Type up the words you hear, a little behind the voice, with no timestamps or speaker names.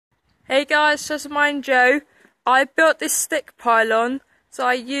Hey guys, just mind Joe. I built this stick pylon, so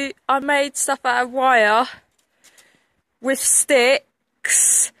I made stuff out of wire with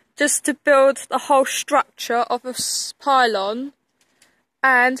sticks just to build the whole structure of a pylon,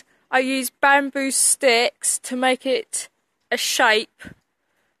 and I used bamboo sticks to make it a shape.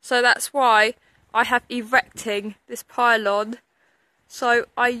 So that's why I have erecting this pylon. So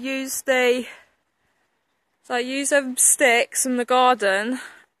I use them sticks from the garden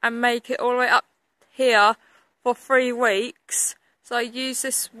and make it all the way up here for 3 weeks. So I use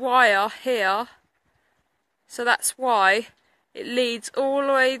this wire here, so that's why it leads all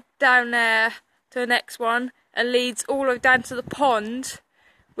the way down there to the next one and leads all the way down to the pond,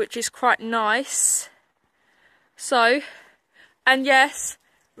 which is quite nice. So, and yes,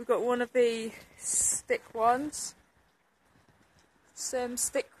 we've got one of the stick ones. Some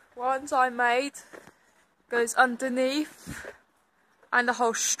stick ones I made goes underneath and the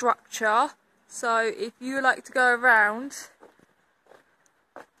whole structure. So if you like to go around,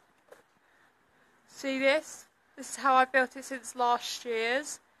 see this? This is how I built it since last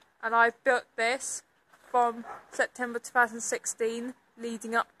year's, and I built this from September 2016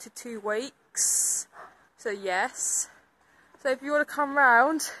 leading up to 2 weeks. So yes. So if you want to come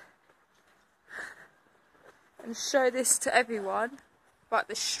round and show this to everyone about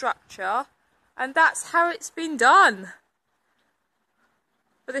the structure, and that's how it's been done.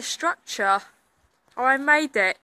 For the structure, how I made it.